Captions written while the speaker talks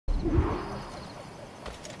Take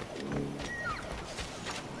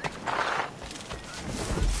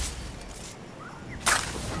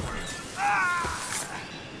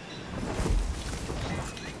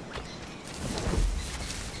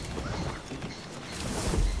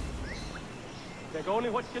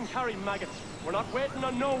only what you can carry, maggots. We're not waiting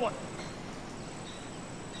on no one.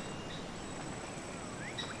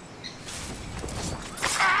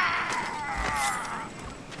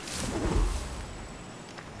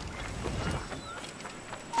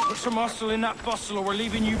 Put some muscle in that bustle or we're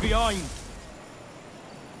leaving you behind.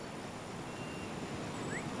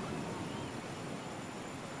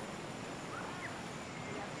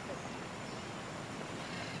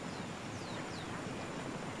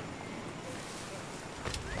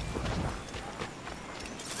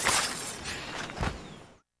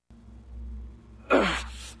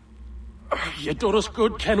 You done us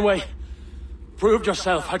good, Kenway. Proved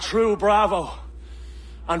yourself a true bravo.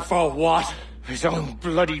 And for what? His own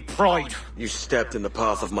bloody pride. You stepped in the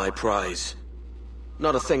path of my prize.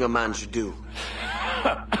 Not a thing a man should do.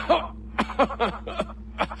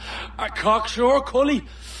 A cocksure, Cully.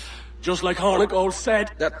 Just like Hornigold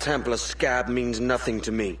said. That Templar scab means nothing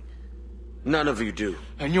to me. None of you do.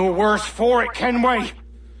 And you're worse for it, Kenway.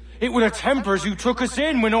 It were the Templars who took us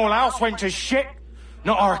in when all else went to shit.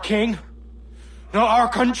 Not our king. Not our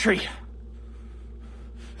country.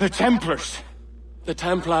 The Templars. The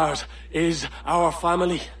Templars is our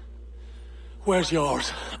family. Where's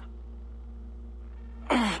yours?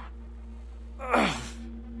 In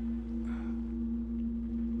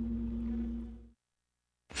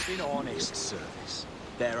honest service,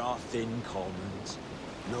 there are thin commons,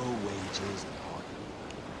 low wages, and hard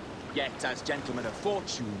work. Yet, as gentlemen of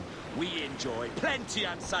fortune, we enjoy plenty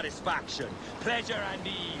and satisfaction, pleasure and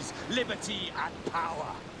ease, liberty and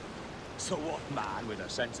power. So what man with a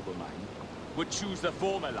sensible mind would choose the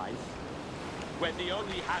former life, when the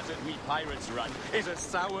only hazard we pirates run is a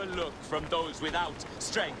sour look from those without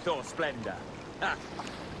strength or splendor?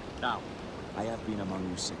 Now, I have been among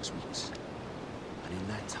you 6 weeks, and in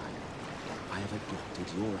that time, I have adopted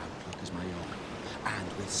your outlook as my own,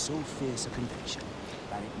 and with so fierce a conviction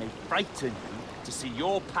that it may frighten you to see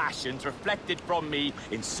your passions reflected from me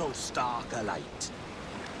in so stark a light.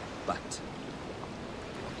 But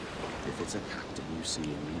if it's a captain you see in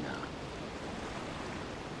me now,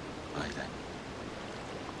 why then,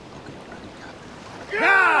 I'll be a bloody captain.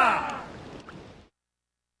 Yeah!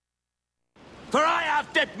 For I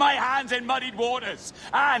have dipped my hands in muddied waters,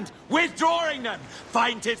 and, withdrawing them,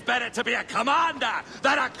 find 'tis better to be a commander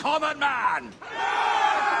than a common man!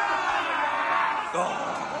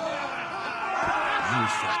 Oh. You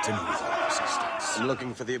threaten me with your resistance. I'm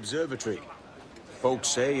looking for the observatory. Folks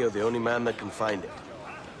say you're the only man that can find it.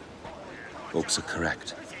 Folks are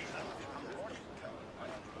correct.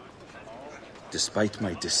 Despite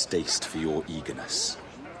my distaste for your eagerness,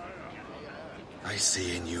 I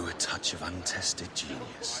see in you a touch of untested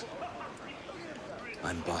genius.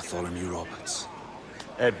 I'm Bartholomew Roberts.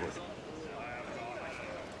 Edward.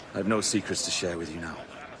 I've no secrets to share with you now.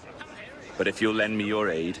 But if you'll lend me your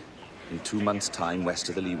aid, in 2 months' time west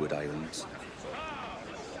of the Leeward Islands,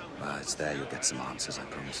 well, it's there you'll get some answers, I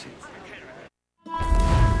promise you.